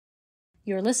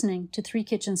You're listening to Three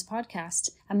Kitchens Podcast,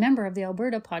 a member of the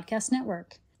Alberta Podcast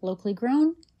Network. Locally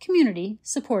grown, community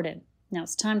supported. Now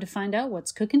it's time to find out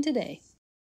what's cooking today.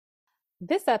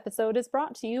 This episode is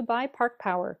brought to you by Park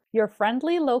Power, your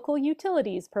friendly local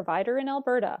utilities provider in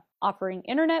Alberta, offering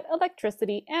internet,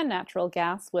 electricity, and natural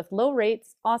gas with low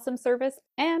rates, awesome service,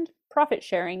 and profit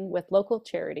sharing with local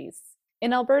charities.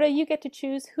 In Alberta, you get to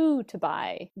choose who to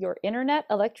buy your internet,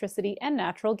 electricity, and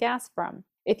natural gas from.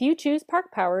 If you choose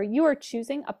Park Power, you are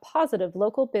choosing a positive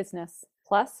local business.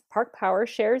 Plus, Park Power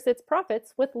shares its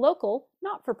profits with local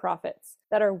not-for-profits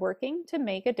that are working to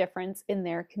make a difference in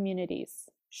their communities.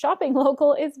 Shopping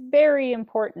local is very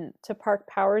important to Park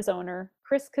Power's owner,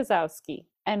 Chris Kozowski,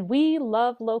 and we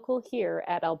love local here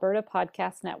at Alberta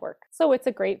Podcast Network, so it's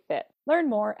a great fit. Learn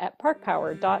more at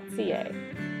parkpower.ca.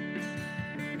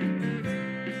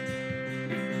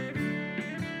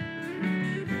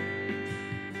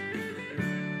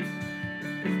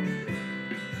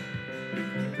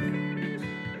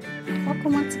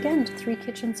 Welcome once again to Three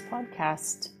Kitchens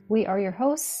Podcast. We are your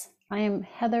hosts. I am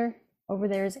Heather. Over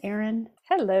there is Erin.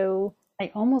 Hello.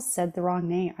 I almost said the wrong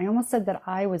name. I almost said that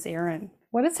I was Erin.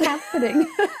 What is happening?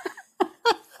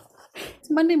 It's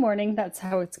Monday morning. That's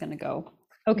how it's going to go.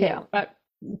 Okay. Yeah. But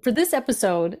for this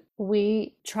episode,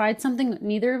 we tried something that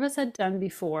neither of us had done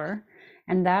before,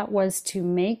 and that was to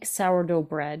make sourdough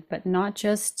bread, but not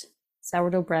just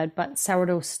sourdough bread, but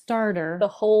sourdough starter. The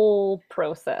whole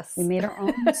process. We made our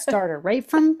own starter right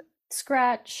from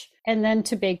scratch, and then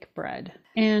to bake bread.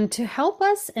 And to help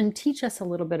us and teach us a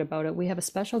little bit about it, we have a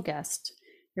special guest.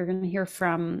 You're going to hear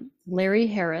from Larry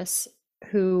Harris,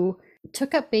 who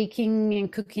took up baking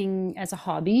and cooking as a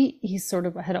hobby. He sort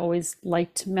of had always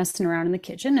liked messing around in the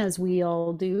kitchen, as we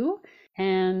all do.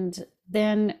 And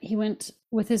then he went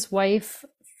with his wife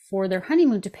for their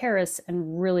honeymoon to Paris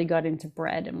and really got into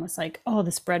bread and was like, oh,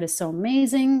 this bread is so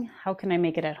amazing. How can I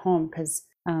make it at home? Because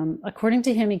according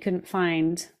to him, he couldn't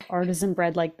find artisan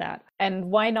bread like that. And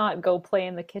why not go play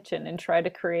in the kitchen and try to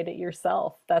create it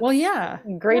yourself? That's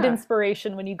great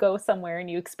inspiration when you go somewhere and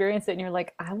you experience it and you're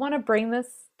like, I want to bring this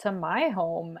to my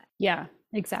home. Yeah,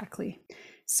 exactly.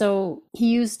 So he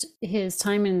used his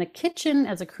time in the kitchen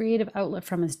as a creative outlet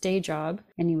from his day job,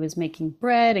 and he was making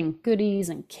bread and goodies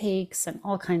and cakes and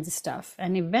all kinds of stuff.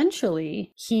 And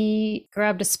eventually he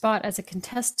grabbed a spot as a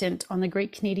contestant on the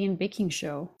Great Canadian Baking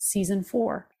Show, season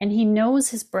 4. And he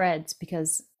knows his breads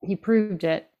because he proved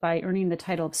it by earning the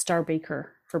title of Star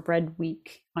Baker for Bread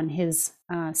Week on his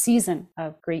season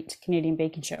of Great Canadian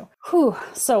Baking Show. Whew.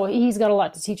 So he's got a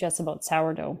lot to teach us about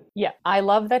sourdough. Yeah, I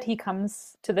love that he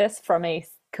comes to this from a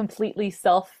completely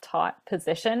self-taught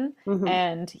position. Mm-hmm.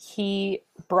 And he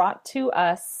brought to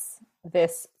us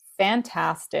this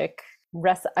fantastic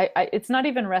it's not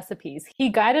even recipes. He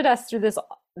guided us through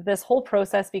this whole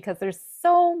process because there's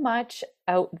so much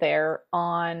out there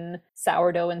on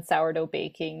sourdough and sourdough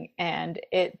baking, and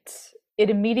it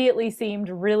immediately seemed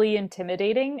really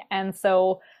intimidating. And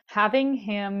so having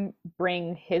him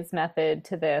bring his method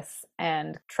to this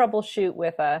and troubleshoot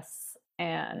with us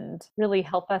and really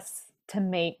help us to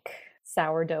make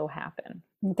sourdough happen.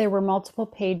 There were multiple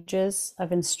pages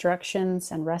of instructions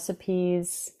and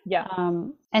recipes. Yeah.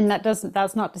 And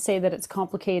that's not to say that it's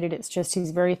complicated. It's just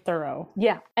he's very thorough.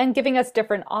 Yeah. And giving us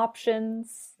different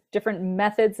options, different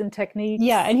methods and techniques.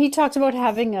 Yeah, and he talked about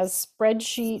having a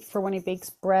spreadsheet for when he bakes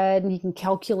bread, and he can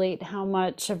calculate how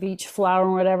much of each flour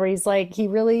or whatever. He's like, he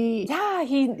really... Yeah,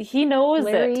 he knows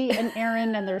Larry it. and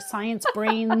Erin and their science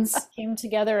brains came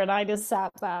together, and I just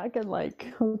sat back and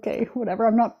like, okay, whatever.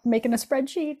 I'm not making a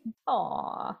spreadsheet.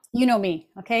 Aw. You know me,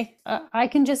 okay? I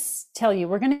can just tell you,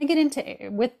 we're going to get into...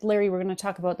 With Larry, we're going to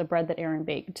talk about the bread that Erin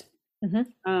baked.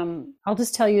 Mm-hmm. I'll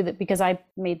just tell you that because I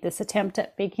made this attempt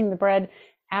at baking the bread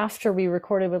after we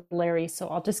recorded with Larry. So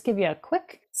I'll just give you a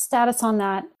quick status on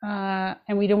that.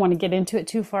 And we don't want to get into it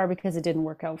too far because it didn't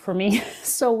work out for me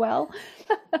so well.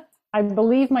 I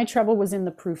believe my trouble was in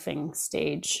the proofing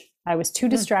stage. I was too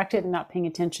distracted and not paying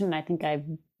attention. And I think I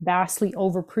vastly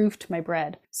overproofed my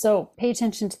bread. So pay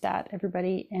attention to that,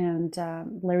 everybody. And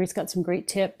Larry's got some great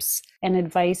tips and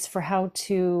advice for how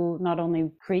to not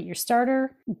only create your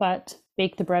starter, but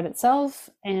bake the bread itself.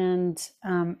 And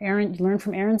Erin, you learn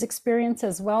from Erin's experience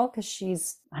as well, because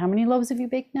she's, how many loaves have you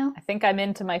baked now? I think I'm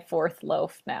into my 4th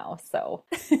loaf now. So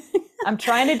I'm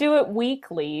trying to do it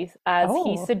weekly as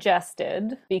he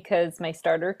suggested, because my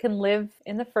starter can live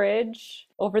in the fridge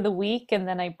over the week, and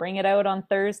then I bring it out on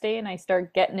Thursday and I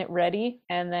start getting it ready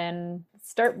and then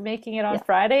start making it on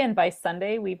Friday. And by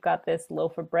Sunday, we've got this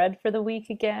loaf of bread for the week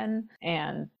again,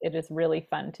 and it is really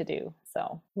fun to do.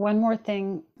 So one more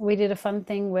thing, we did a fun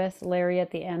thing with Larry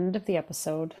at the end of the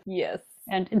episode. Yes.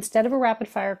 And instead of a rapid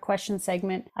fire question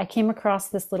segment, I came across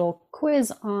this little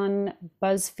quiz on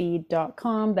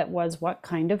BuzzFeed.com that was, what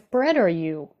kind of bread are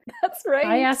you? That's right.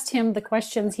 I asked him the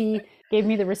questions, he gave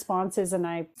me the responses, and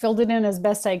I filled it in as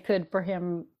best I could for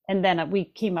him. And then we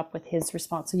came up with his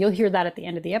response. So you'll hear that at the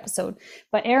end of the episode.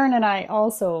 But Aaron and I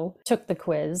also took the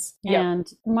quiz, and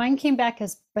mine came back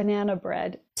as banana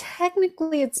bread.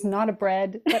 Technically, it's not a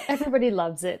bread, but everybody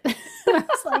loves it. I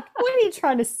was like, what are you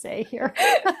trying to say here?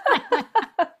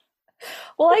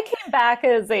 Well, I came back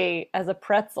as a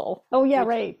pretzel. Oh, yeah,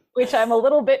 right. Which I'm a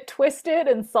little bit twisted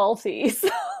and salty. So.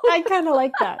 I kind of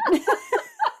like that.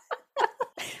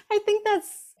 I think that's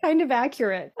kind of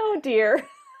accurate. Oh, dear.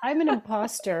 I'm an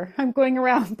imposter. I'm going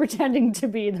around pretending to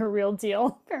be the real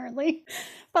deal, apparently.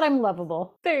 But I'm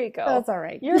lovable. There you go. That's all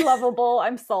right. You're lovable.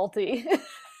 I'm salty.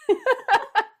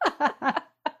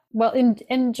 Well,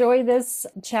 enjoy this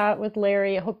chat with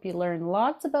Larry. I hope you learn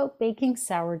lots about baking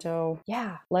sourdough.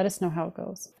 Yeah. Let us know how it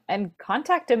goes. And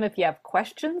contact him if you have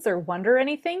questions or wonder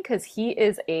anything, because he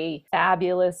is a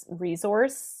fabulous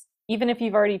resource. Even if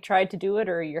you've already tried to do it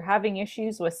or you're having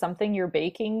issues with something you're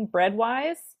baking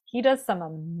bread-wise, he does some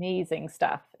amazing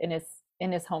stuff in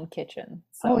his home kitchen.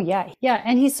 So. Oh, yeah. Yeah.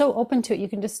 And he's so open to it. You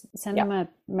can just send him a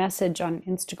message on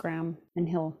Instagram and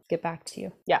he'll get back to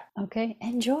you. Yeah. Okay.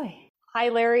 Enjoy. Hi,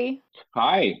 Larry.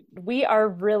 Hi. We are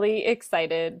really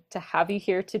excited to have you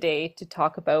here today to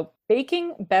talk about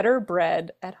baking better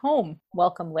bread at home.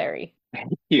 Welcome, Larry.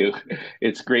 Thank you.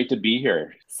 It's great to be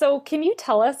here. So can you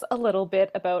tell us a little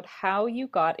bit about how you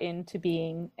got into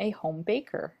being a home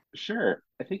baker? Sure.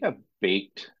 I think I've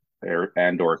baked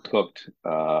or cooked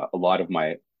a lot of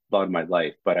my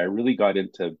life, but I really got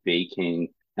into baking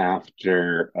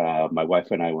after my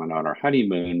wife and I went on our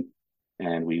honeymoon,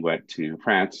 and we went to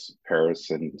France,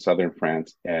 Paris, and southern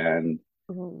France, and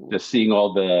just seeing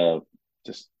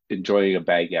just enjoying a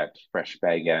baguette, fresh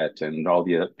baguette, and all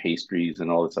the pastries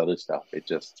and all this other stuff. It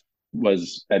just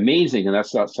was amazing, and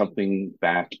that's not something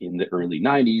back in the early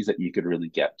 '90s that you could really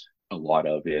get a lot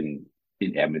of in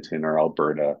Edmonton or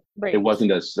Alberta. Right. It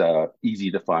wasn't as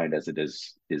easy to find as it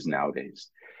is nowadays.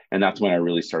 And that's when I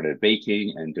really started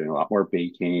baking and doing a lot more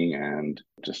baking and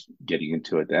just getting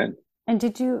into it then. And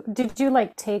did you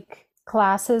like take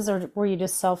classes, or were you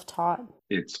just self-taught?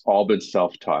 It's all been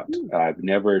self-taught. I've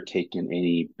never taken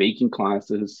any baking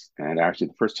classes. And actually,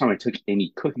 the first time I took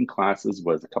any cooking classes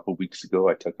was a couple of weeks ago.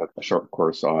 I took a short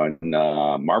course on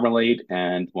marmalade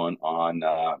and one on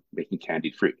making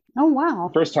candied fruit. Oh,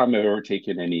 wow. First time I've ever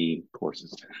taken any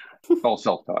courses. All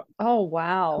self-taught. Oh,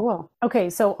 wow. Cool. Okay,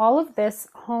 so all of this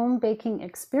home baking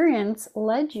experience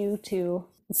led you to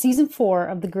season 4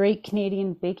 of the Great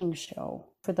Canadian Baking Show.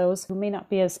 For those who may not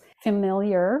be as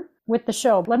familiar with the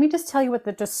show, let me just tell you what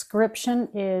the description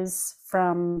is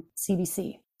from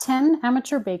CBC. 10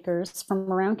 amateur bakers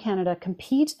from around Canada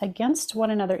compete against one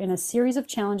another in a series of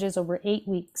challenges over 8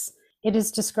 weeks. It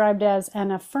is described as an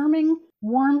affirming,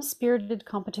 warm-spirited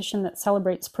competition that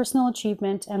celebrates personal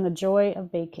achievement and the joy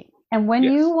of baking. And when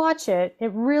you watch it,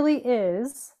 it really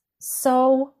is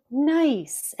so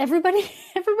nice. Everybody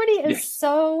is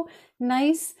so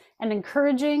nice and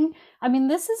encouraging. I mean,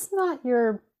 this is not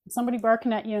somebody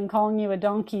barking at you and calling you a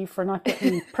donkey for not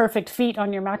getting perfect feet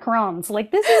on your macarons.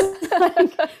 Like this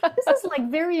is like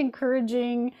very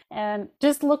encouraging and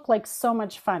just looked like so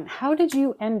much fun. How did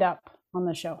you end up on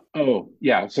the show? Oh,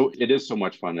 yeah. So it is so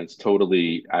much fun. It's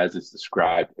totally as it's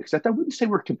described, except I wouldn't say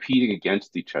we're competing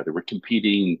against each other. We're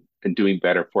competing and doing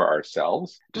better for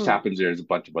ourselves. It just happens there's a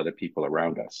bunch of other people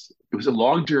around us. It was a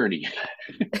long journey.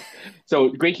 So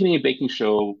Great Canadian Baking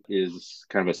Show is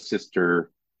kind of a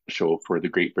sister show for the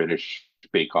Great British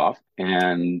Bake Off.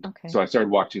 And so I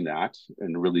started watching that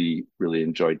and really, really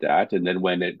enjoyed that. And then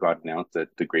when it got announced that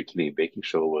the Great Canadian Baking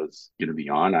Show was going to be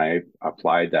on, I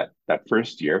applied that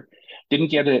first year.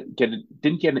 Didn't get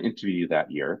an interview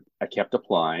that year. I kept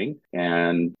applying,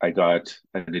 and I got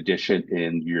an audition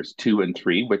in years 2 and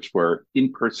 3, which were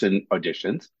in-person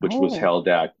auditions, which was held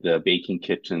at the baking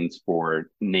kitchens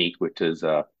for NAIT, which is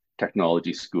a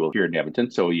technology school here in Edmonton.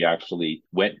 So you actually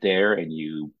went there and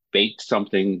you baked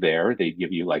something there. They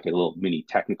give you like a little mini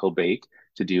technical bake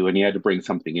to do, and you had to bring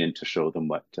something in to show them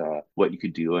what you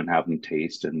could do and have them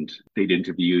taste, and they'd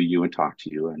interview you and talk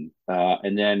to you.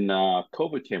 And then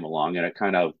COVID came along, and it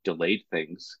kind of delayed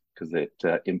things because it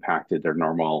impacted their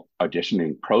normal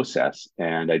auditioning process.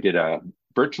 And I did a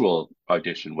virtual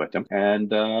audition with them and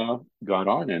got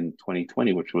on in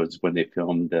 2020, which was when they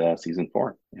filmed season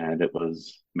 4, and it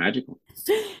was magical.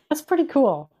 That's pretty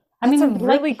cool. That's a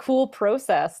really cool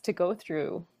process to go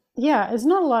through. Yeah, there's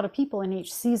not a lot of people in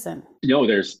each season. No,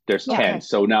 there's Yeah. 10. Okay.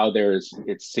 So now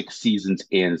it's 6 seasons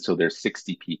in, so there's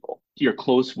 60 people. You're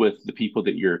close with the people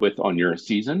that you're with on your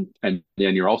season, and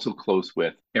then you're also close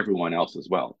with everyone else as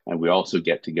well. And we also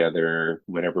get together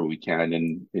whenever we can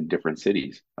in different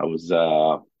cities. I was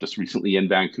just recently in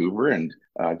Vancouver and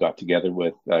got together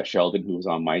with Sheldon, who was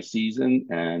on my season,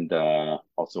 and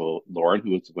also Lauren,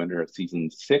 who was the winner of season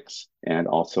 6, and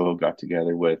also got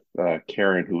together with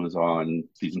Karen, who was on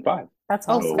season 5. That's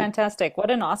Oh, awesome. So fantastic.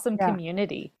 What an awesome Yeah.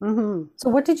 community. So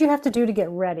what did you have to do to get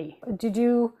ready? Did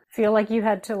you feel like you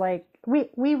had to like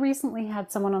we recently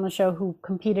had someone on the show who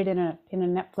competed in a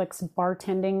Netflix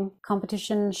bartending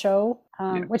competition show,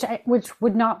 Yeah. which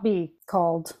would not be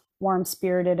called warm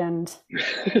spirited, and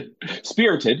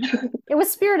Spirited. it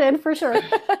was spirited for sure.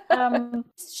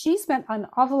 She spent an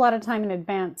awful lot of time in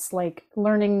advance, like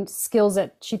learning skills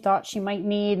that she thought she might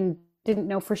need and didn't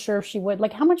know for sure if she would.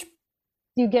 Like, how much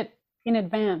do you get in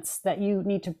advance that you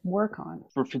need to work on?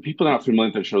 For people not familiar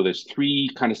with the show, there's 3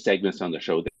 kind of segments on the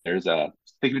show. There's a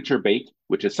signature bake,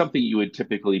 which is something you would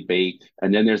typically bake.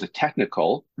 And then there's a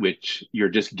technical, which you're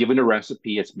just given a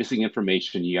recipe. It's missing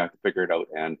information. You have to figure it out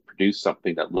and produce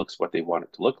something that looks what they want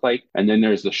it to look like. And then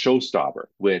there's the showstopper,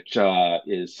 which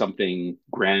is something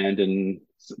grand and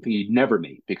something you'd never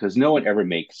make, because no one ever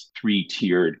makes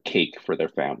 3-tiered cake for their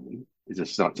family. It's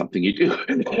just not something you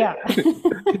do. Yeah.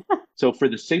 So for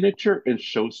the signature and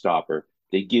showstopper,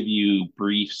 they give you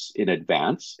briefs in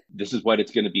advance. This is what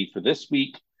it's going to be for this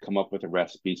week. Come up with a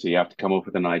recipe. So you have to come up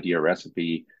with an idea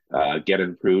recipe, get it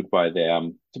approved by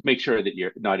them to make sure that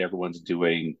not everyone's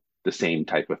doing the same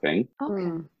type of thing.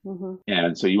 Okay. Mm-hmm.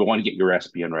 And so you want to get your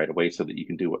recipe in right away so that you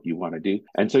can do what you want to do.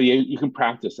 And so you can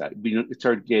practice that. We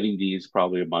started getting these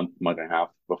probably a month and a half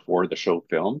before the show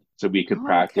filmed. So we could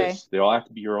practice. Okay. They all have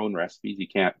to be your own recipes. You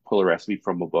can't pull a recipe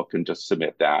from a book and just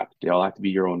submit that. They all have to be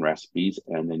your own recipes.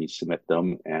 And then you submit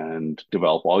them and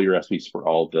develop all your recipes for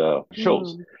all the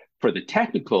shows. For the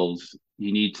technicals,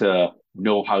 you need to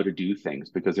know how to do things,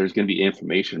 because there's going to be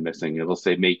information missing. It'll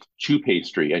say make choux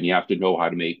pastry, and you have to know how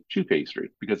to make choux pastry,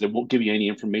 because it won't give you any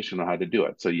information on how to do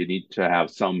it. So you need to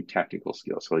have some technical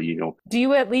skills. So Do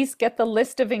you at least get the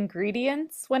list of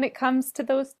ingredients when it comes to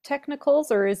those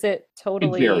technicals, or is it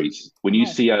totally? It varies. When you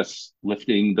see us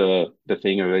lifting the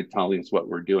thing or telling us what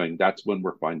we're doing, that's when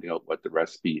we're finding out what the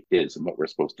recipe is and what we're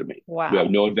supposed to make. Wow. We have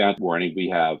no advance warning. We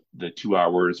have the 2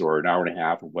 hours or an hour and a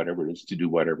half or whatever it is to do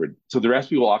whatever. So the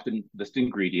recipe will often list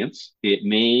ingredients. It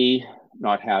may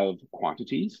not have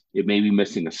quantities. It may be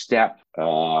missing a step.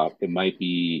 It might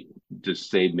be just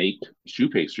say make choux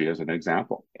pastry as an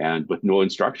example, and with no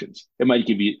instructions. It might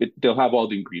give you. They'll have all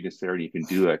the ingredients there, and you can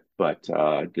do it. But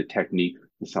the technique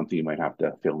is something you might have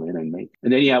to fill in and make.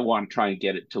 And then you want to try and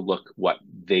get it to look what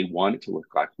they want it to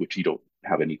look like, which you don't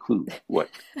have any clue what.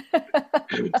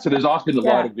 So there's often a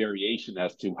lot of variation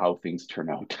as to how things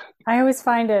turn out. I always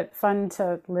find it fun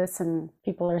to listen.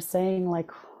 People are saying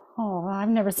like, "Oh, I've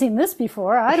never seen this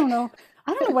before. I don't know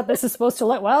what this is supposed to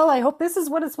look." Well, I hope this is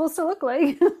what it's supposed to look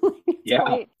like.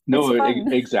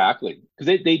 Exactly.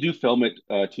 Because they do film it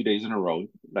 2 days in a row,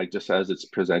 like just as it's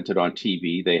presented on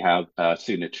TV. They have a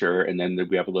signature, and then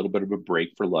we have a little bit of a break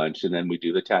for lunch, and then we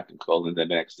do the technical, and then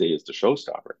the next day is the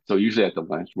showstopper. So usually at the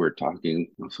lunch, we're talking,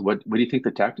 so what do you think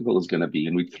the technical is going to be?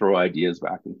 And we throw ideas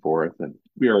back and forth, and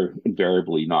we are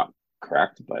invariably not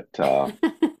correct, but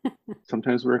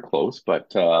sometimes we're close,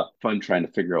 but fun trying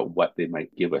to figure out what they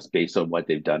might give us based on what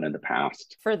they've done in the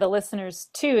past. For the listeners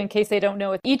too, in case they don't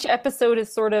know, each episode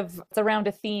is it's around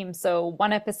a theme. So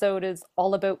one episode is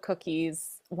all about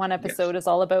cookies. One episode is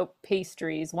all about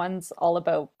pastries. One's all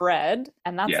about bread.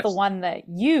 And that's the one that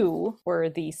you were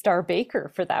the star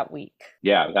baker for that week.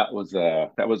 Yeah, that was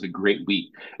a great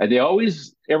week. And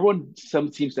everyone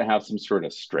seems to have some sort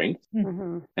of strength.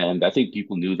 Mm-hmm. And I think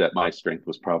people knew that my strength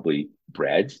was probably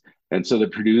breads. And so the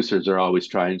producers are always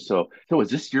trying, so is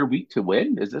this your week to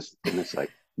win? Is this? And it's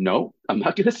like, no, I'm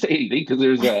not going to say anything, because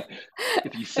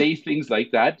if you say things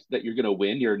like that you're going to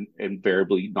win, you're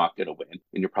invariably not going to win,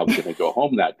 and you're probably going to go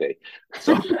home that day.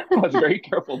 So I was very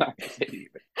careful not to say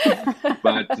anything.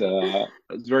 But I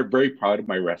was very, very proud of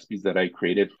my recipes that I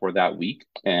created for that week.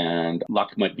 And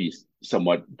luck might be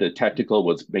somewhat, the technical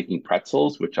was making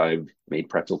pretzels, which I've made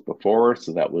pretzels before.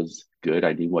 So that was good.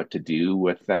 I knew what to do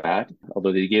with that.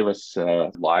 Although they gave us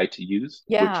lye to use,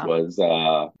 which was,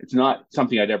 it's not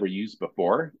something I'd ever used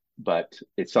before, but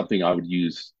it's something I would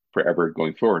use forever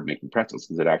going forward, making pretzels,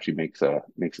 because it actually makes a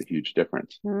huge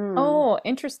difference. Oh,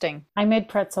 interesting. I made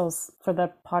pretzels for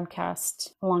the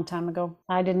podcast a long time ago.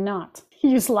 I did not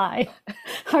use lye.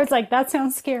 I was like, that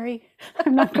sounds scary.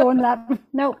 I'm not going that.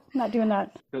 Nope, not doing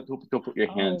that. Don't put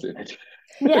your hands in it.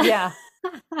 Yeah.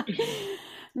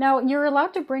 Now, you're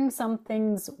allowed to bring some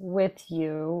things with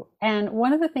you. And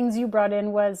one of the things you brought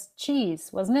in was cheese,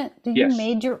 wasn't it? You Yes.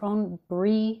 made your own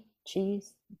brie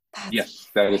cheese? Yes,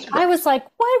 that is I correct. was like,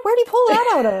 what? Where'd he pull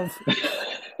that out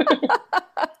of?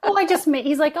 Oh, I just made,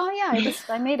 he's like, oh yeah,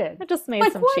 I made it. I just made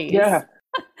Like, some what? cheese. Yeah.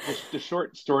 The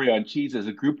short story on cheese is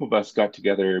a group of us got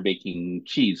together making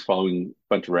cheese, following a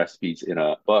bunch of recipes in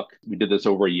a book. We did this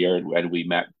over a year, and we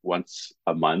met once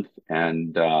a month,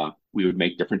 and we would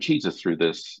make different cheeses through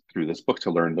this book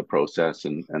to learn the process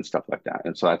and stuff like that.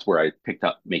 And so that's where I picked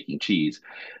up making cheese.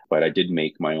 But I did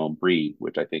make my own brie,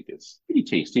 which I think is pretty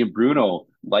tasty. And Bruno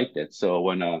liked it. So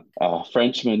when a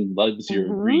Frenchman loves your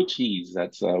brie Mm-hmm. cheese,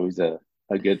 that's always a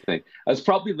good thing. I was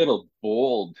probably a little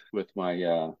bold with my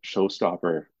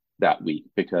showstopper that week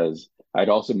because I'd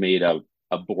also made a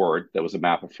board that was a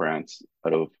map of France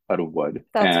out of wood,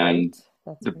 That's and right.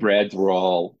 That's the right. breads were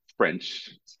all French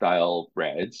style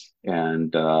breads,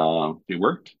 and it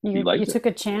worked. He You liked it. took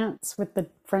a chance with the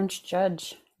French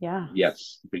judge. Yeah.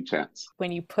 Yes, big chance.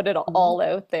 When you put it Mhm. all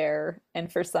out there, and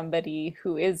for somebody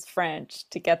who is French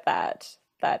to get that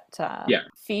Yeah,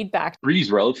 feedback.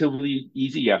 Brie's relatively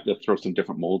easy. You have to throw some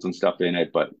different molds and stuff in it,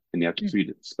 and you have to treat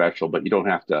it special, but you don't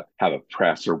have to have a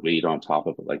press or weight on top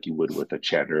of it like you would with a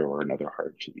cheddar or another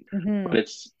hard cheese. Mm-hmm. But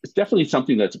it's definitely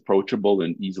something that's approachable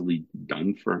and easily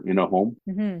done for in a home.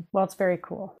 Mm-hmm. Well, it's very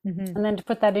cool. Mm-hmm. And then to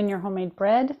put that in your homemade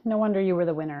bread, no wonder you were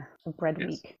the winner of Bread Yes.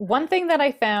 Week. One thing that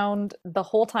I found the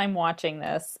whole time watching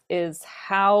this is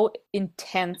how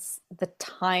intense the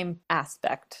time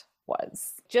aspect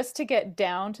was. Just to get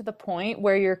down to the point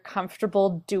where you're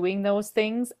comfortable doing those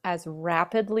things as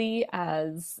rapidly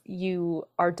as you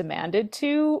are demanded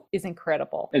to is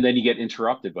incredible. And then you get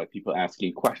interrupted by people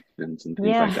asking questions and things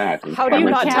Yeah. like that. And How do you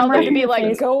cameras not and tell them camera to in be your like,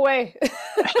 face. go away?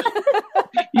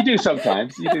 You do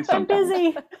sometimes. You do I'm sometimes.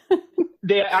 busy.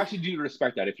 They actually do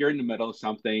respect that. If you're in the middle of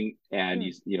something and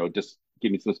you know just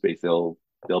give me some space, they'll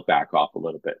back off a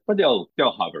little bit, but they'll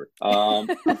hover.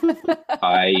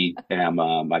 I am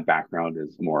my background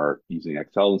is more using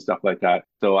Excel and stuff like that,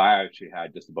 so I actually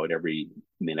had just about every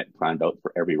minute planned out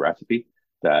for every recipe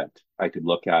that I could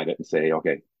look at it and say,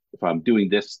 okay, if I'm doing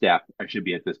this step, I should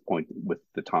be at this point with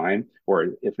the time, or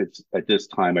if it's at this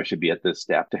time, I should be at this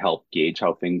step to help gauge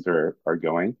how things are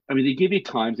going. I mean, they give you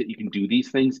times that you can do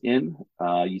these things in.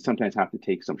 You sometimes have to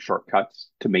take some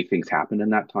shortcuts to make things happen in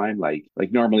that time. Like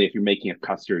normally, if you're making a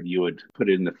custard, you would put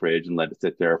it in the fridge and let it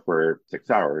sit there for 6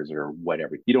 hours or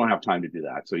whatever. You don't have time to do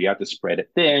that, so you have to spread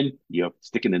it thin. You have to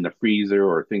stick it in the freezer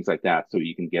or things like that, so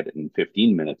you can get it in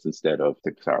 15 minutes instead of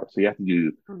 6 hours. So you have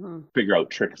to figure out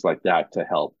tricks like that to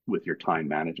help with your time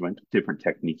management, different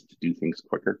techniques to do things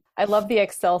quicker. I love the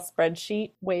Excel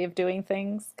spreadsheet way of doing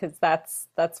things because that's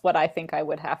what I think I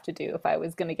would have to do if I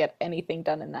was going to get anything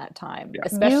done in that time, Yeah.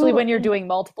 especially when you're doing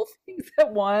multiple things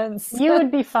at once. You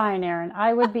would be fine, Erin.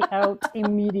 I would be out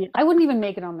immediately. I wouldn't even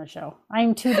make it on the show.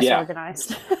 I'm too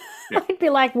disorganized. Yeah. I'd be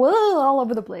like, whoa, all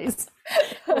over the place.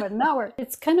 But now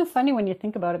it's kind of funny when you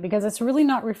think about it because it's really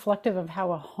not reflective of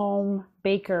how a home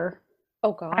baker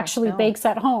Oh gosh, actually no. bakes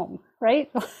at home, right?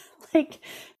 Like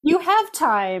you have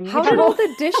time. How you did have all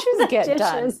the dishes get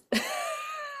done?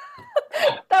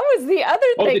 That was the other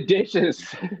Oh, thing. the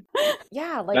dishes.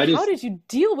 Yeah, like That is- how did you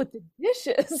deal with the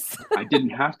dishes? I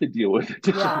didn't have to deal with the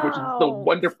dishes, which is the Wow.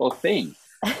 wonderful thing.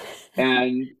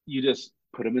 And you just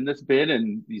put them in this bin,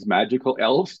 and these magical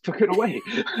elves took it away.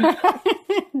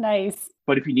 Nice.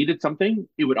 But if you needed something,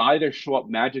 it would either show up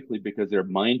magically because they're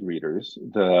mind readers.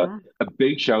 A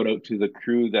big shout out to the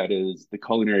crew that is the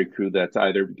culinary crew that's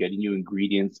either getting you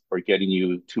ingredients or getting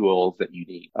you tools that you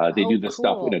need. They do this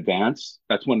stuff in advance.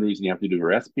 That's one reason you have to do a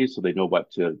recipe so they know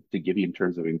what to give you in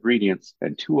terms of ingredients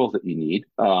and tools that you need.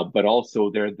 But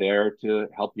also they're there to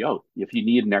help you out. If you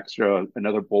need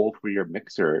another bowl for your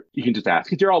mixer, you can just ask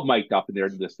because you're all mic'd up and they're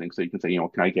listening. So you can say, can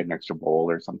I get an extra bowl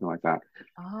or something like that?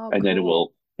 Oh, And then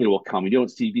cool. it will come. You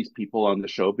don't see these people on the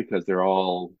show because they're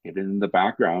all hidden in the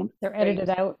background. They're edited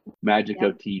out. Magic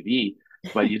of TV.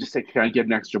 But you just say, can I get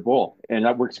an extra bowl? And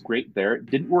that works great there. It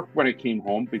didn't work when I came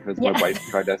home because my wife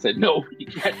tried that. I said, no, you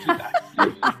can't do that.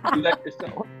 Do that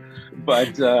yourself.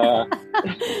 But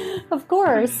of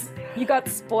course. You got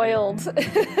spoiled.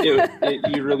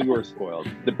 you really were spoiled.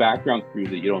 The background crew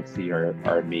that you don't see are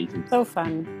amazing. So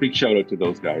fun. Big shout out to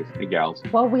those guys and gals.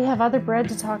 Well, we have other bread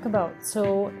to talk about.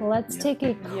 So let's take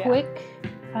a quick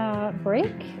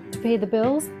break to pay the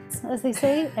bills, as they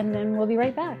say, and then we'll be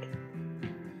right back.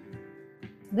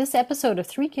 This episode of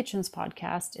Three Kitchens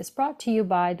Podcast is brought to you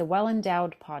by the Well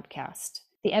Endowed Podcast.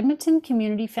 The Edmonton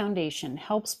Community Foundation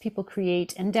helps people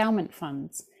create endowment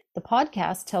funds. The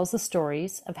podcast tells the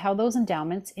stories of how those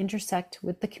endowments intersect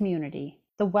with the community.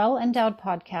 The Well Endowed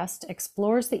podcast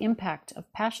explores the impact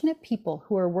of passionate people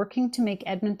who are working to make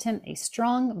Edmonton a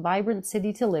strong, vibrant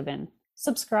city to live in.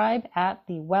 Subscribe at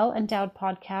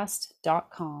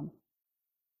thewellendowedpodcast.com.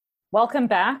 Welcome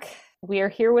back. We are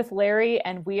here with Larry,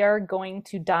 and we are going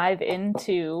to dive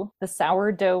into the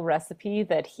sourdough recipe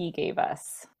that he gave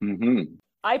us. Mm-hmm.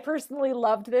 I personally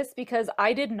loved this because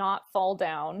I did not fall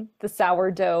down the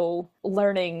sourdough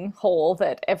learning hole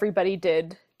that everybody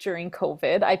did during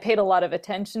COVID. I paid a lot of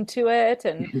attention to it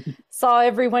and saw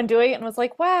everyone doing it and was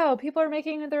like, wow, people are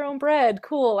making their own bread.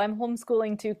 Cool. I'm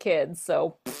homeschooling 2 kids,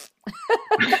 so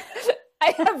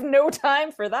I have no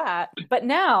time for that. But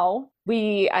now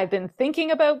I've been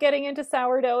thinking about getting into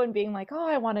sourdough and being like, oh,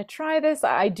 I want to try this.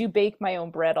 I do bake my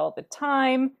own bread all the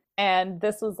time. And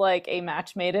this was like a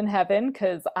match made in heaven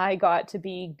because I got to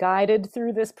be guided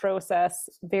through this process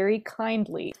very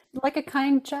kindly. Like a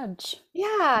kind judge.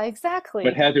 Yeah, exactly.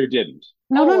 But Heather didn't.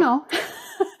 No.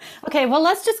 Okay, well,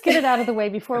 let's just get it out of the way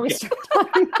before we start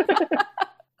talking.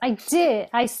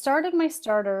 I started my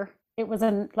starter.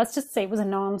 Let's just say it was a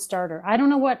non-starter. I don't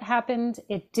know what happened.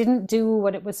 It didn't do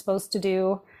what it was supposed to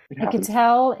do. I could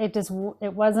tell it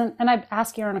wasn't. And I'd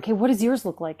ask Aaron, okay, what does yours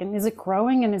look like? And is it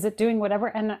growing? And is it doing whatever?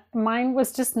 And mine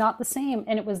was just not the same.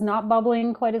 And it was not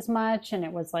bubbling quite as much. And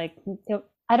it was like,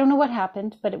 I don't know what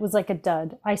happened, but it was like a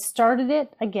dud. I started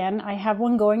it again. I have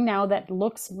one going now that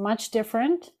looks much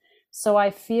different. So I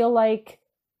feel like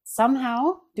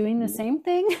somehow doing the same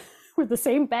thing with the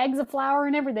same bags of flour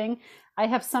and everything, I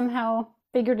have somehow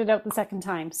figured it out the second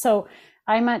time. So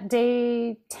I'm at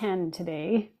day 10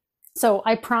 today. So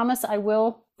I promise I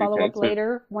will follow up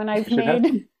later when I've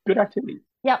made good activity.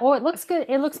 Yeah, oh, it looks good.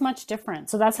 It looks much different.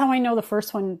 So that's how I know the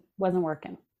first one wasn't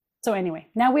working. So anyway,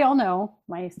 now we all know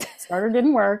my starter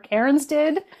didn't work. Aaron's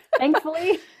did,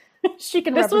 thankfully. She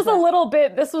can. This was a little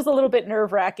bit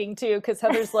nerve-wracking too, because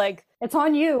Heather's like, it's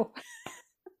on you.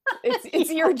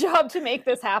 It's your job to make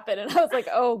this happen. And I was like,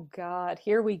 oh God,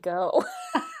 here we go.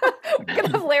 We're gonna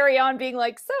have Larry on being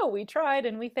like, so we tried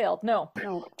and we failed. No,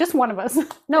 just one of us.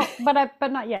 No,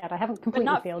 but not yet. I haven't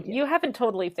completely failed yet. You haven't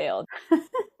totally failed.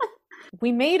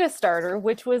 We made a starter,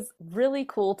 which was really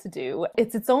cool to do.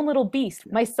 It's its own little beast.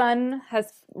 My son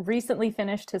has recently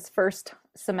finished his first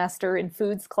semester in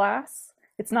foods class.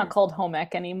 It's not called home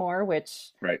ec anymore,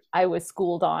 which I was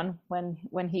schooled on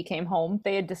when he came home.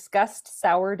 They had discussed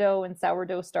sourdough and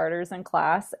sourdough starters in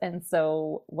class. And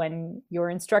so when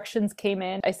your instructions came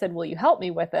in, I said, will you help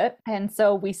me with it? And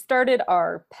so we started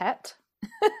our pet,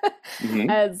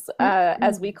 as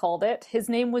we called it. His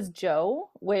name was Joe,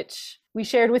 which we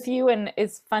shared with you and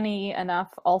is funny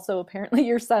enough also apparently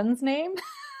your son's name.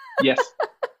 Yes.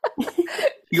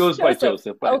 He goes by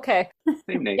Joseph. But okay.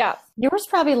 Same name. Yeah. Yours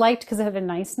probably liked because it had a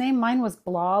nice name. Mine was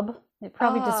Blob. It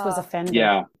probably just was offended.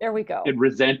 Yeah. There we go. It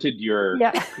resented your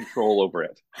control over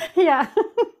it. Yeah.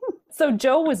 So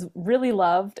Joe was really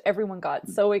loved. Everyone got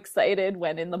so excited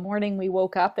when in the morning we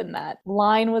woke up and that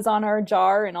line was on our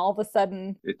jar and all of a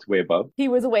sudden it's way above. He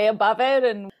was way above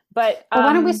it. But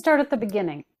why don't we start at the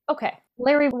beginning? Okay.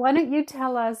 Larry, why don't you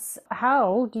tell us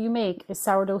how do you make a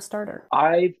sourdough starter?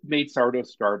 I've made sourdough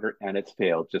starter and it's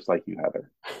failed just like you,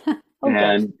 Heather. Okay.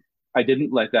 And I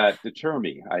didn't let that deter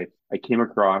me. I came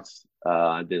across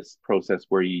this process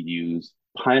where you use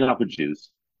pineapple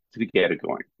juice to get it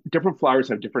going. Different flours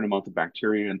have different amounts of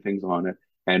bacteria and things on it.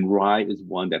 And rye is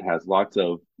one that has lots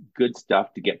of good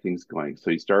stuff to get things going.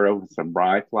 So you start out with some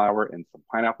rye flour and some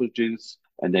pineapple juice,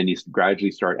 and then you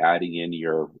gradually start adding in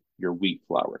your wheat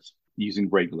flours using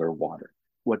regular water.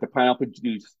 What the pineapple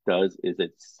juice does is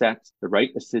it sets the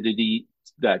right acidity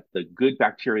that the good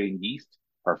bacteria and yeast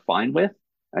are fine with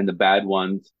and the bad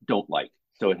ones don't like.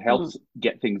 So it helps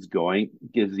get things going,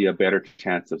 gives you a better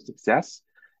chance of success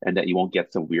and that you won't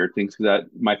get some weird things. Because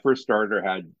my first starter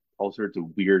had all sorts of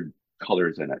weird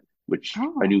colors in it, which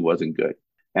I knew wasn't good.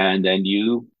 And then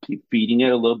you keep feeding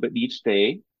it a little bit each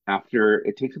day. After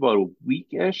it takes about a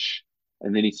week-ish,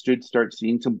 and then you should start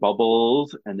seeing some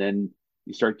bubbles, and then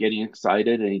you start getting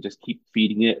excited, and you just keep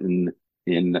feeding it and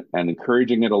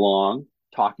encouraging it along,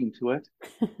 talking to it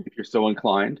if you're so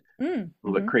inclined. A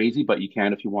little bit crazy, but you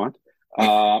can if you want.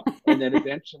 And then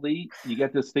eventually you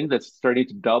get this thing that's starting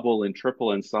to double and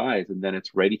triple in size, and then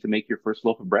it's ready to make your first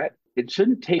loaf of bread. It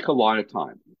shouldn't take a lot of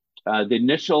time. The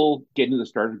initial getting the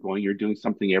starter going, you're doing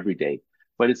something every day,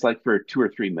 but it's like for 2 or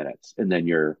 3 minutes, and then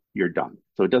you're done.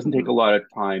 So it doesn't take a lot of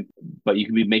time, but you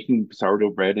can be making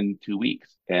sourdough bread in 2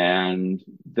 weeks, and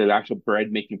the actual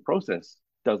bread making process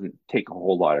doesn't take a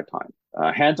whole lot of time.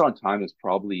 Hands-on time is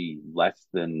probably less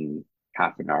than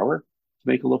half an hour to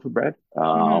make a loaf of bread,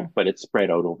 but it's spread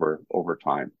out over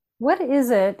time. What is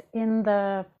it in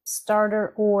the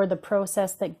starter or the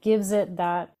process that gives it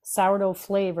that sourdough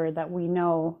flavor that we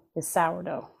know is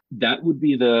sourdough? That would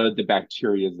be the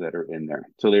bacteria that are in there.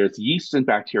 So there's yeast and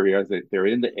bacteria that they're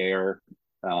in the air,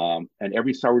 and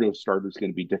every sourdough starter is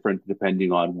going to be different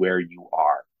depending on where you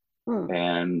are. Hmm.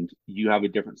 And you have a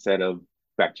different set of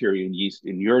bacteria and yeast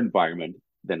in your environment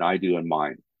than I do in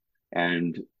mine.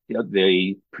 And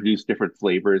they produce different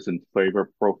flavors and flavor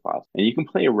profiles. And you can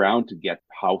play around to get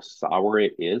how sour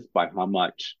it is by how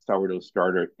much sourdough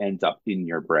starter ends up in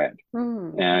your bread.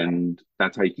 And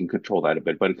that's how you can control that a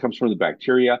bit. But it comes from the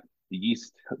bacteria. The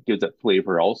yeast gives it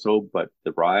flavor also, but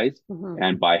the rise.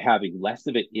 And by having less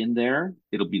of it in there,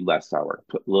 it'll be less sour.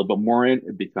 Put a little bit more in,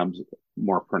 it becomes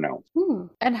more pronounced.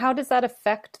 And how does that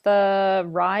affect the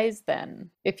rise then,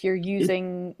 if you're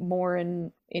using more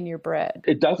in your bread?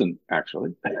 It doesn't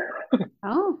actually.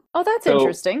 Oh, that's So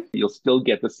interesting. you'll still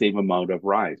get the same amount of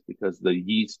rise because the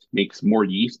yeast makes more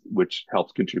yeast, which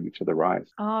helps contribute to the rise.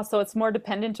 So it's more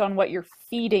dependent on what you're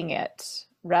feeding it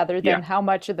rather than Yeah, how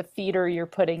much of the feeder you're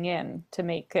putting in to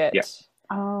make it. yeah,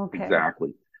 okay.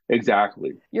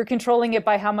 exactly. You're controlling it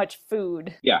by how much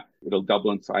food. Yeah, it'll double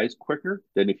in size quicker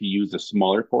than if you use a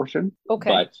smaller portion.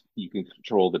 Okay. But you can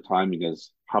control the timing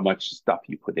as how much stuff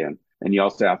you put in. And you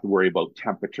also have to worry about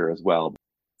temperature as well.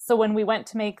 So when we went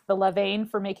to make the levain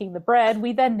for making the bread,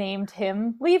 we then named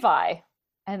him Levi.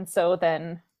 And so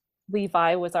then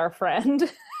Levi was our friend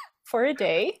for a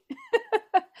day.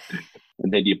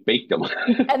 And then you bake them.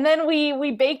 And then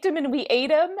we baked him and we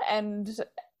ate him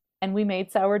and we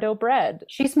made sourdough bread.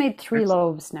 She's made 3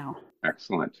 loaves now.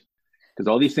 Excellent. Because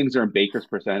all these things are in baker's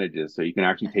percentages. So you can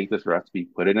actually take this recipe,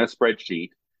 put it in a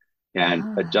spreadsheet,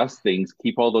 and adjust things,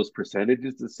 keep all those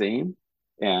percentages the same,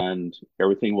 and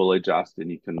everything will adjust.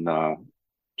 And you can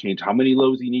change how many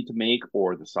loaves you need to make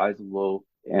or the size of the loaf.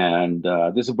 And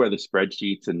this is where the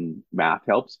spreadsheets and math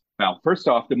helps. Now, first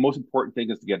off, the most important thing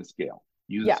is to get a scale.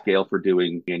 Use a scale for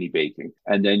doing any baking.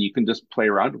 And then you can just play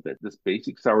around with it. This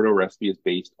basic sourdough recipe is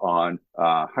based on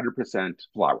 100%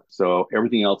 flour. So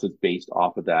everything else is based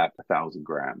off of that 1,000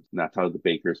 grams. And that's how the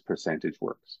baker's percentage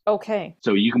works. Okay.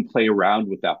 So you can play around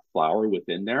with that flour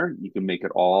within there. You can make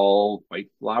it all white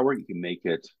flour. You can make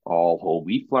it all whole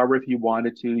wheat flour if you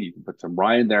wanted to. You can put some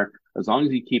rye in there. As long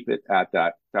as you keep it at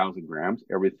that 1,000 grams,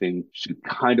 everything should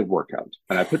kind of work out.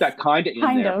 And I put that kind of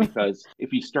in there because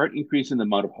if you start increasing the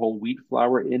amount of whole wheat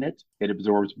flour in it, it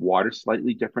absorbs water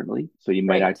slightly differently. So you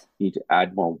might need to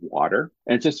add more water.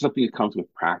 And it's just something that comes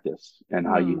with practice and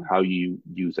how you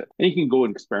use it. And you can go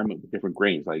and experiment with different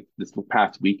grains. Like this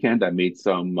past weekend, I made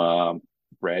some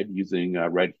bread using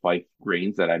red fife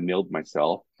grains that I milled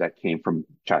myself that came from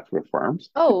Chatsworth Farms.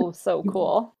 Oh, so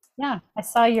cool. Yeah, I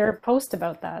saw your post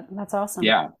about that. That's awesome.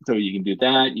 Yeah, so you can do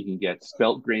that. You can get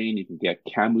spelt grain. You can get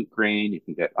kamut grain. You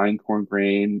can get einkorn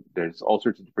grain. There's all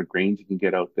sorts of different grains you can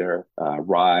get out there.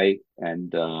 Rye,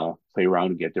 and play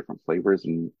around and get different flavors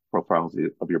and profiles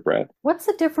of your bread. What's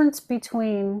the difference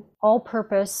between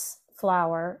all-purpose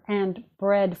flour and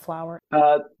bread flour?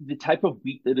 The type of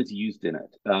wheat that is used in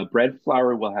it. Bread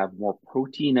flour will have more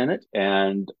protein in it,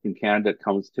 and in Canada it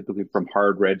comes typically from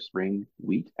hard red spring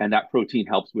wheat, and that protein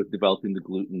helps with developing the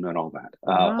gluten and all that.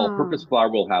 All-purpose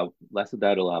flour will have less of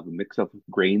that. It'll have a mix of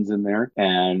grains in there,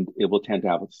 and it will tend to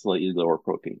have a slightly lower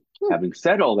protein. Having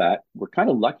said all that, we're kind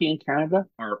of lucky in Canada.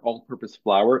 Our all-purpose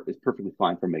flour is perfectly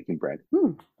fine for making bread.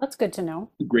 That's good to know.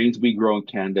 The grains we grow in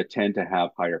Canada tend to have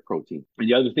higher protein. And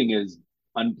the other thing is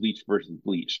unbleached versus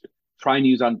bleached. Try and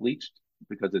use unbleached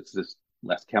because it's just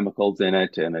less chemicals in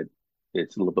it and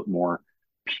it's a little bit more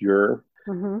pure.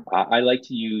 I like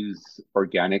to use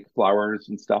organic flours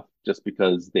and stuff just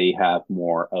because they have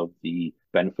more of the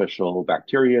beneficial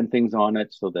bacteria and things on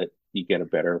it so that you get a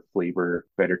better flavor,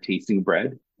 better tasting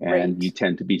bread. And you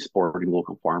tend to be supporting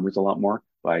local farmers a lot more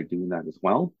by doing that as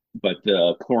well. But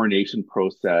the chlorination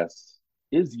process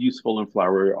is useful in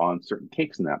flour on certain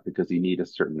cakes and that because you need a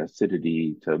certain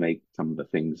acidity to make some of the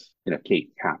things in a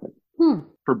cake happen.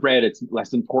 For bread, it's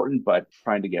less important, but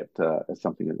trying to get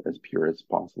something as pure as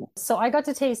possible. So I got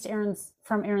to taste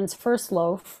Erin's first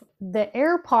loaf.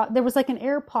 There was like an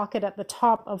air pocket at the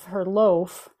top of her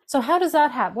loaf. So how does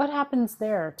that happen? What happens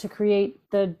there to create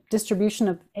the distribution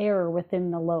of air within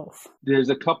the loaf? There's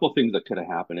a couple things that could have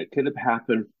happened. It could have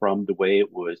happened from the way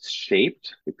it was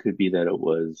shaped. It could be that it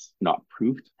was not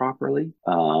proofed properly.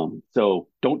 So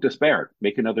don't despair.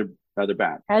 Make another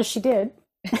batch. As she did.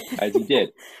 As you did.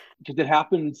 Because it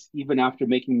happens even after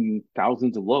making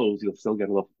thousands of loaves, you'll still get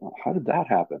a little, how did that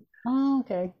happen? Oh,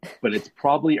 okay. but it's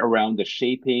probably around the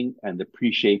shaping and the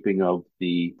pre-shaping of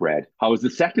the bread. How was the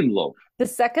second loaf? The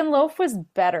second loaf was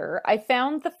better. I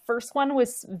found the first one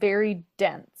was very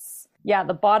dense. Yeah,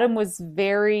 the bottom was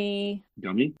very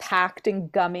Gummy? packed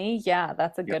and gummy. Yeah,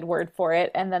 that's a Yeah. good word for it.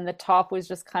 And then the top was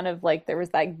just kind of like there was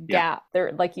that Yeah. gap.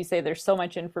 There, like you say, there's so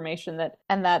much information that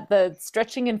the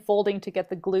stretching and folding to get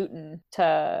the gluten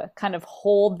to kind of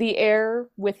hold the air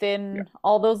within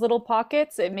all those little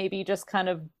pockets, it maybe just kind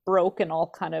of broke and all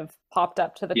kind of popped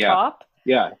up to the Yeah. top.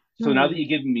 Yeah. So now that Hmm. you've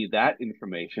given me that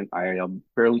information, I am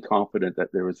fairly confident that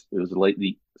it was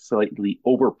slightly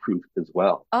overproofed as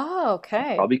well. Oh,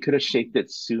 okay. Probably could have shaped it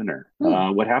sooner.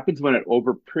 Hmm. What happens when it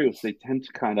overproofs? They tend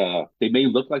to they may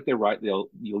look like they're right.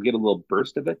 You'll get a little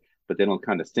burst of it, but then it'll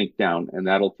kind of sink down, and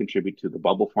that'll contribute to the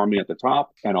bubble forming at the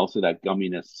top and also that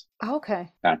gumminess Okay.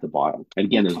 at the bottom. And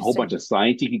again, there's a whole bunch Interesting. of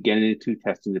science you could get into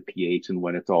testing the pH and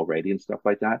when it's all ready and stuff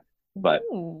like that. But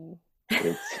Ooh.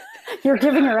 it's You're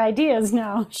giving her ideas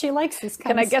now. She likes this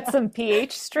kind Can I of get stuff. some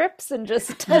pH strips and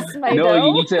just test my no, you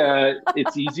dough? need to.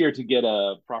 It's easier to get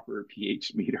a proper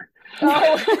pH meter.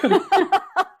 Oh.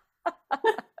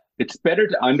 It's better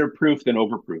to underproof than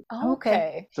overproof.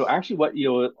 Okay. So actually, what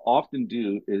you'll often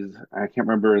do is, I can't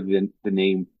remember the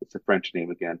name. It's a French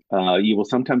name again. You will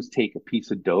sometimes take a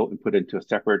piece of dough and put it into a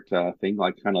separate thing,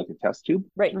 like kind of like a test tube,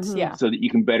 Right. Mhm. Yeah. so that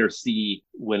you can better see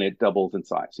when it doubles in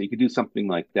size. So you could do something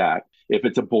like that. If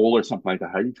it's a bowl or something like that,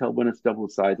 how do you tell when it's double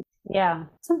the size? Yeah,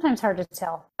 sometimes hard to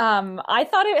tell. I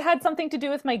thought it had something to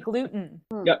do with my gluten.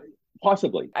 Yeah,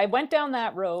 possibly. I went down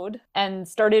that road and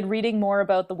started reading more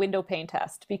about the window pane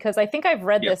test because I think I've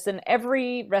read Yeah. this in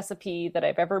every recipe that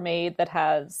I've ever made that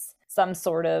has some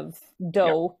sort of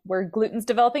dough where gluten's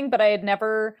developing, but I had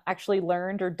never actually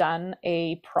learned or done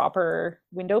a proper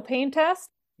window pane test.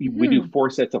 We do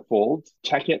 4 sets of folds.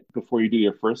 Check it before you do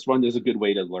your first one. There's a good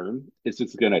way to learn. It's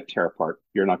just going to tear apart.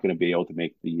 You're not going to be able to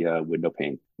make the window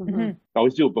pane. Mhm.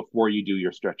 Always do it before you do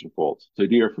your stretch and folds. So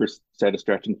do your first set of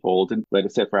stretch and folds and let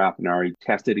it sit for half an hour. You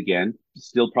test it again.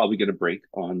 Still probably going to break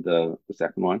on the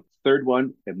second one. Third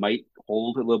one, it might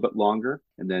hold a little bit longer.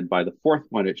 And then by the fourth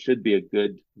one, it should be a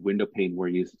good window pane where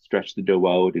you stretch the dough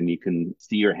out and you can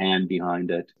see your hand behind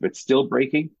it. If it's still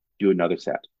breaking, do another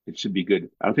set. It should be good.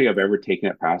 I don't think I've ever taken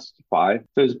it past 5. So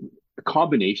there's a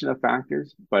combination of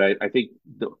factors, but I think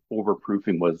the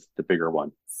overproofing was the bigger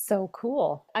one. So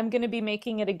cool. I'm going to be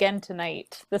making it again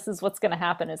tonight. This is what's going to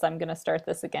happen is I'm going to start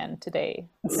this again today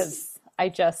because I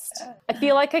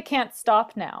feel like I can't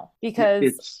stop now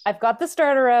because I've got the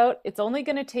starter out. It's only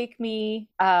going to take me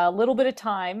a little bit of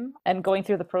time and going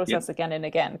through the process again and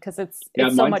again because it's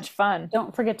so much fun.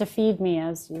 Don't forget to feed me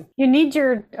as you need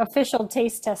your official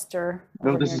taste tester.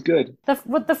 No, this is good.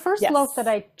 The first Yes. loaf that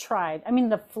I tried, I mean,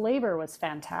 the flavor was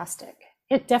fantastic.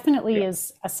 It definitely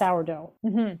is a sourdough.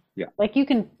 Mhm. Yeah. Like you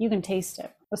can taste it.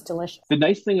 It was delicious. The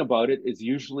nice thing about it is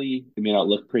usually it may not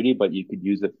look pretty, but you could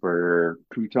use it for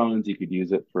croutons. You could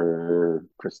use it for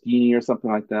crostini or something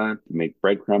like that. You make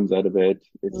breadcrumbs out of it.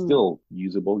 It's still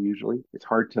usable usually. It's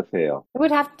hard to fail. It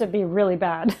would have to be really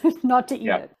bad not to eat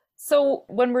it. So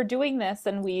when we're doing this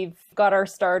and we've got our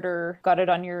starter, got it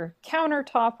on your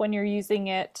countertop when you're using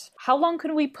it, how long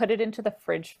can we put it into the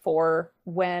fridge for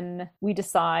when we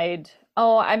decide,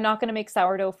 oh, I'm not going to make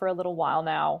sourdough for a little while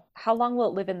now? How long will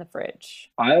it live in the fridge?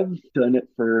 I've done it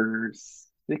for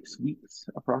 6 weeks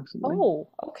approximately. Oh,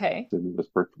 okay. So it was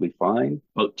perfectly fine.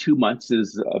 About 2 months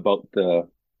is about the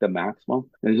maximum.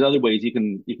 And there's other ways you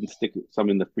can stick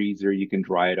some in the freezer. You can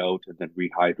dry it out and then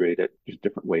rehydrate it. There's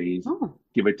different ways. Oh,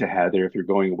 Give it to Heather if you're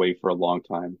going away for a long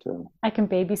time I can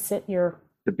babysit your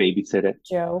to babysit it.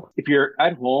 Joe. If you're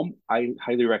at home, I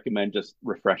highly recommend just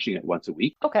refreshing it once a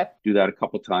week. Okay. Do that a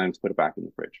couple times, put it back in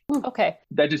the fridge. Okay.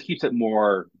 That just keeps it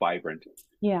more vibrant.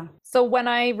 Yeah. So when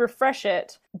I refresh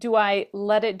it, do I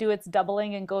let it do its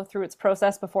doubling and go through its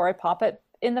process before I pop it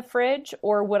in the fridge?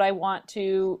 Or would I want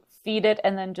to feed it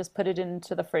and then just put it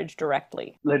into the fridge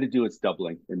directly? Let it do its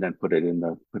doubling and then put it in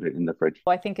the fridge.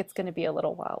 Well, I think it's going to be a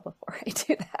little while before I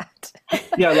do that.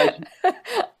 Yeah, like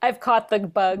I've caught the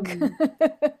bug.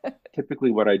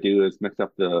 typically what I do is mix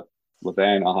up the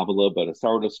levain. I'll have a little bit of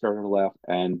sourdough starter left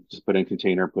and just put it in a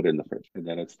container, put it in the fridge. And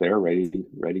then it's there ready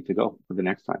to go for the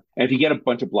next time. And if you get a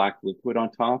bunch of black liquid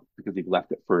on top because you've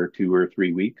left it for 2 or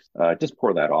 3 weeks, just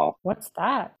pour that off. What's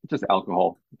that? It's just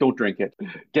alcohol. Don't drink it.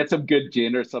 Get some good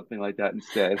gin or something like that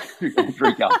instead. Don't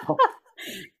drink alcohol.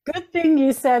 Good thing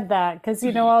you said that because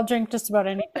I'll drink just about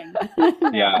anything.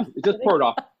 Yeah, just pour it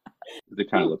off. It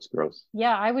kind of looks gross.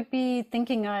 Yeah, I would be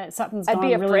thinking something's I'd gone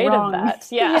be really afraid wrong. of that.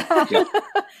 Yeah. Yeah.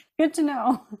 Good to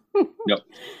know. Yep.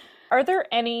 Are there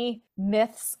any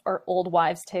myths or old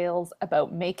wives' tales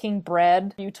about making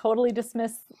bread you totally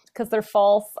dismiss because they're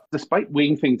false? Despite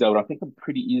weighing things out, I think I'm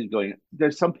pretty easygoing.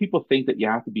 There's some people think that you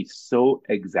have to be so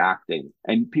exacting,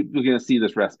 and people are going to see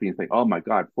this recipe and think, "Oh my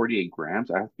God, 48 grams!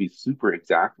 I have to be super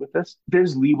exact with this."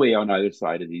 There's leeway on either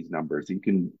side of these numbers. You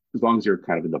can, as long as you're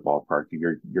kind of in the ballpark,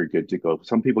 you're good to go.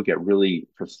 Some people get really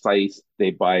precise.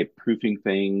 They buy proofing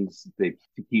things. They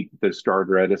keep the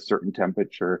starter at a certain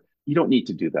temperature. You don't need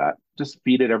to do that. Just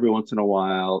feed it every once in a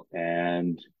while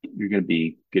and you're going to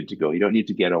be good to go. You don't need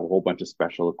to get a whole bunch of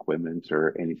special equipment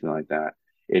or anything like that.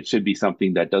 It should be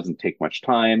something that doesn't take much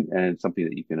time and something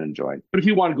that you can enjoy. But if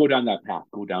you want to go down that path,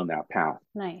 go down that path.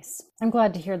 Nice. I'm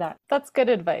glad to hear that. That's good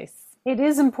advice. It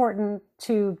is important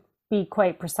to be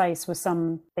quite precise with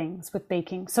some things with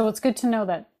baking. So it's good to know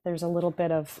that there's a little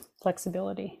bit of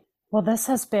flexibility. Well, this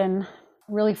has been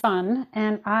really fun.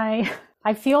 And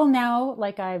I feel now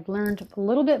like I've learned a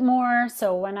little bit more.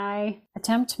 So when I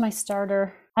attempt my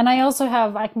starter, and I also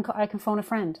have, I can phone a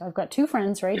friend. I've got 2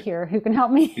 friends right here who can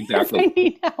help me Exactly. if I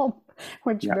need help,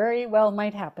 which very well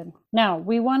might happen. Now,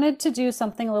 we wanted to do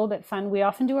something a little bit fun. We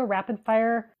often do a rapid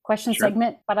fire question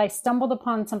segment, but I stumbled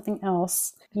upon something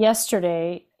else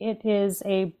yesterday. It is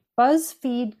a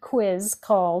BuzzFeed quiz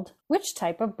called "Which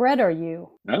Type of Bread Are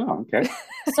You?" Oh, okay.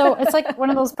 So it's like one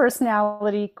of those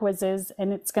personality quizzes,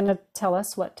 and it's going to tell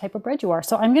us what type of bread you are.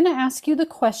 So I'm going to ask you the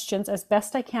questions as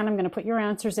best I can. I'm going to put your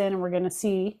answers in, and we're going to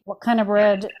see what kind of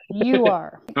bread you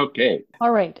are. Okay.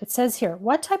 All right. It says here,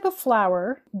 what type of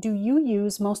flour do you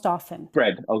use most often?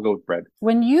 Bread. I'll go with bread.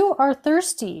 When you are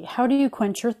thirsty, how do you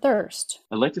quench your thirst?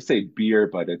 I'd like to say beer,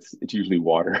 but it's usually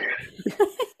water.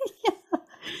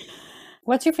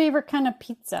 What's your favorite kind of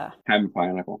pizza? Ham and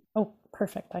pineapple. Oh,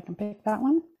 perfect. I can pick that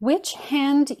one. Which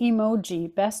hand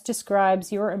emoji best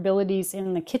describes your abilities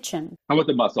in the kitchen? How about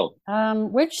the muscle?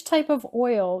 Which type of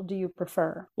oil do you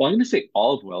prefer? Well, I'm going to say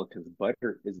olive oil because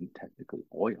butter isn't technically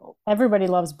oil. Everybody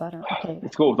loves butter. Okay.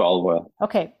 Let's go with olive oil.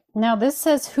 Okay. Now this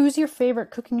says, who's your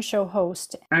favorite cooking show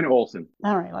host? Anna Olsen.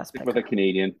 All right, let's pick With a her.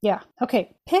 Canadian. Yeah.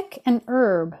 Okay. Pick an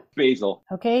herb. Basil.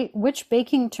 Okay. Which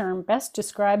baking term best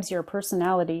describes your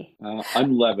personality?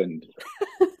 Unleavened.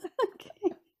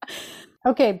 Okay.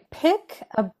 Okay. Pick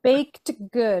a baked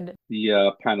good.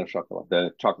 The pain au chocolat,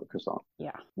 the chocolate croissant.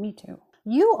 Yeah, me too.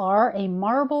 You are a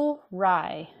marble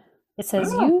rye. It says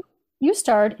Oh. you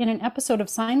starred in an episode of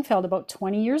Seinfeld about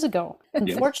 20 years ago.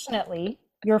 Unfortunately,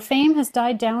 your fame has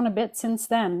died down a bit since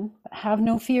then, but have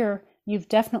no fear. You've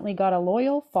definitely got a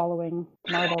loyal following,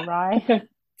 Marble Rye.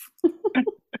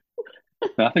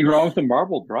 Nothing wrong with the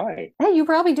marbled rye. Hey, you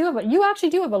probably do have you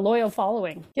actually do have a loyal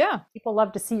following. Yeah. People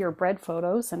love to see your bread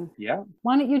photos. And Yeah.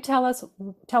 why don't you tell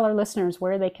our listeners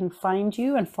where they can find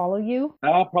you and follow you?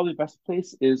 Probably the best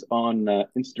place is on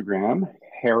Instagram,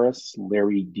 Harris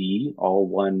Larry D, all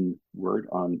one word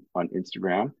on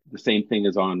Instagram. The same thing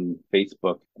is on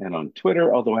Facebook and on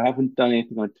Twitter, although I haven't done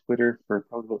anything on Twitter for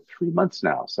probably about 3 months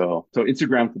now. So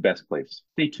Instagram's the best place.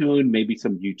 Stay tuned, maybe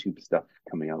some YouTube stuff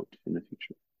coming out in the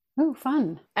future. Oh,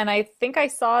 fun. And I think I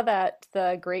saw that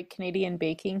the Great Canadian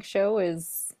Baking Show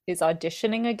is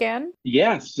auditioning again.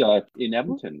 Yes, in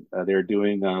Edmonton. They're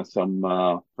doing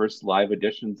some first live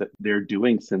editions that they're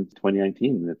doing since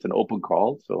 2019. It's an open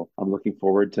call, so I'm looking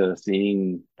forward to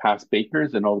seeing past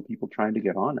bakers and all the people trying to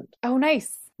get on it. Oh,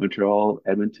 nice. Montreal,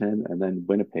 Edmonton, and then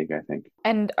Winnipeg, I think.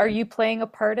 And are you playing a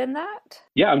part in that?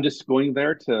 Yeah, I'm just going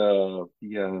there to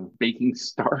be a baking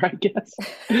star, I guess.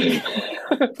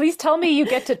 Please tell me you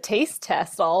get to taste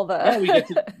test all the... Yeah, we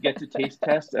get to taste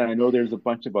test, and I know there's a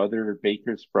bunch of other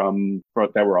bakers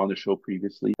that were on the show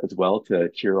previously as well to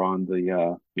cheer on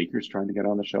the bakers trying to get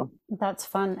on the show. That's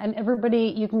fun. And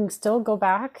everybody, you can still go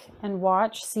back and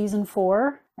watch season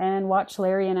 4 and watch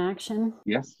Larry in action.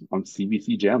 Yes, on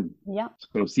CBC Gem. Yeah.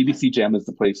 So CBC Gem is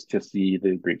the place to see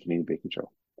the Great Canadian Baking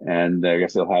Show. And I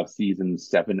guess they'll have season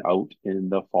 7 out in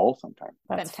the fall sometime.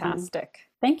 That's fantastic.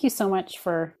 Fun. Thank you so much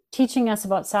for teaching us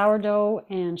about sourdough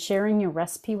and sharing your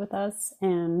recipe with us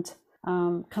and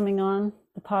coming on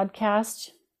the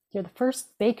podcast. You're the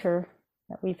first baker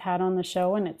that we've had on the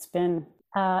show, and it's been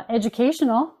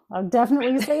educational. I'll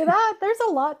definitely say that. There's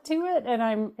a lot to it,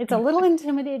 and it's a little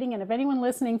intimidating. And if anyone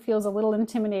listening feels a little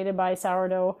intimidated by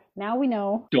sourdough, now we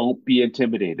know. Don't be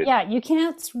intimidated. Yeah, you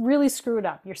can't really screw it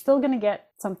up. You're still going to get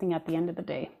something at the end of the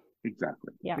day.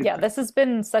 Exactly. Yeah. Yeah, this has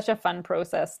been such a fun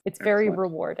process. It's very Excellent.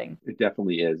 rewarding. It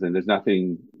definitely is. And there's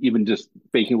nothing, even just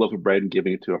baking a loaf of bread and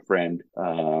giving it to a friend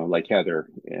like Heather.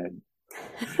 And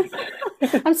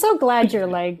I'm so glad you're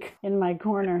like in my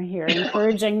corner here,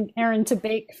 encouraging Erin to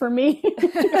bake for me.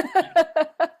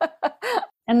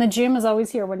 And the gym is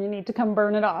always here when you need to come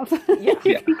burn it off. Yeah.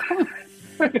 Yeah.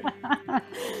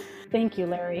 Thank you,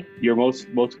 Larry. You're most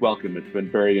welcome. It's been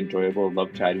very enjoyable.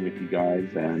 Love chatting with you guys,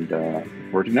 and look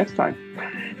forward to next time.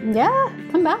 Yeah,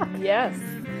 come back. Yes.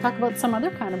 Talk about some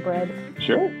other kind of bread.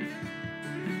 Sure.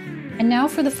 And now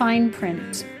for the fine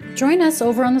print. Join us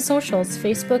over on the socials,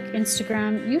 Facebook,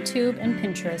 Instagram, YouTube, and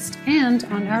Pinterest, and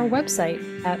on our website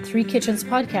at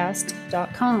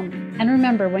threekitchenspodcast.com. And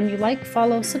remember, when you like,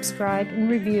 follow, subscribe, and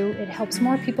review, it helps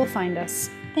more people find us.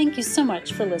 Thank you so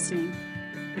much for listening.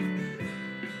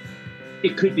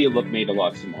 It could be made a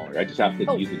lot smaller. I just have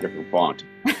to use a different font.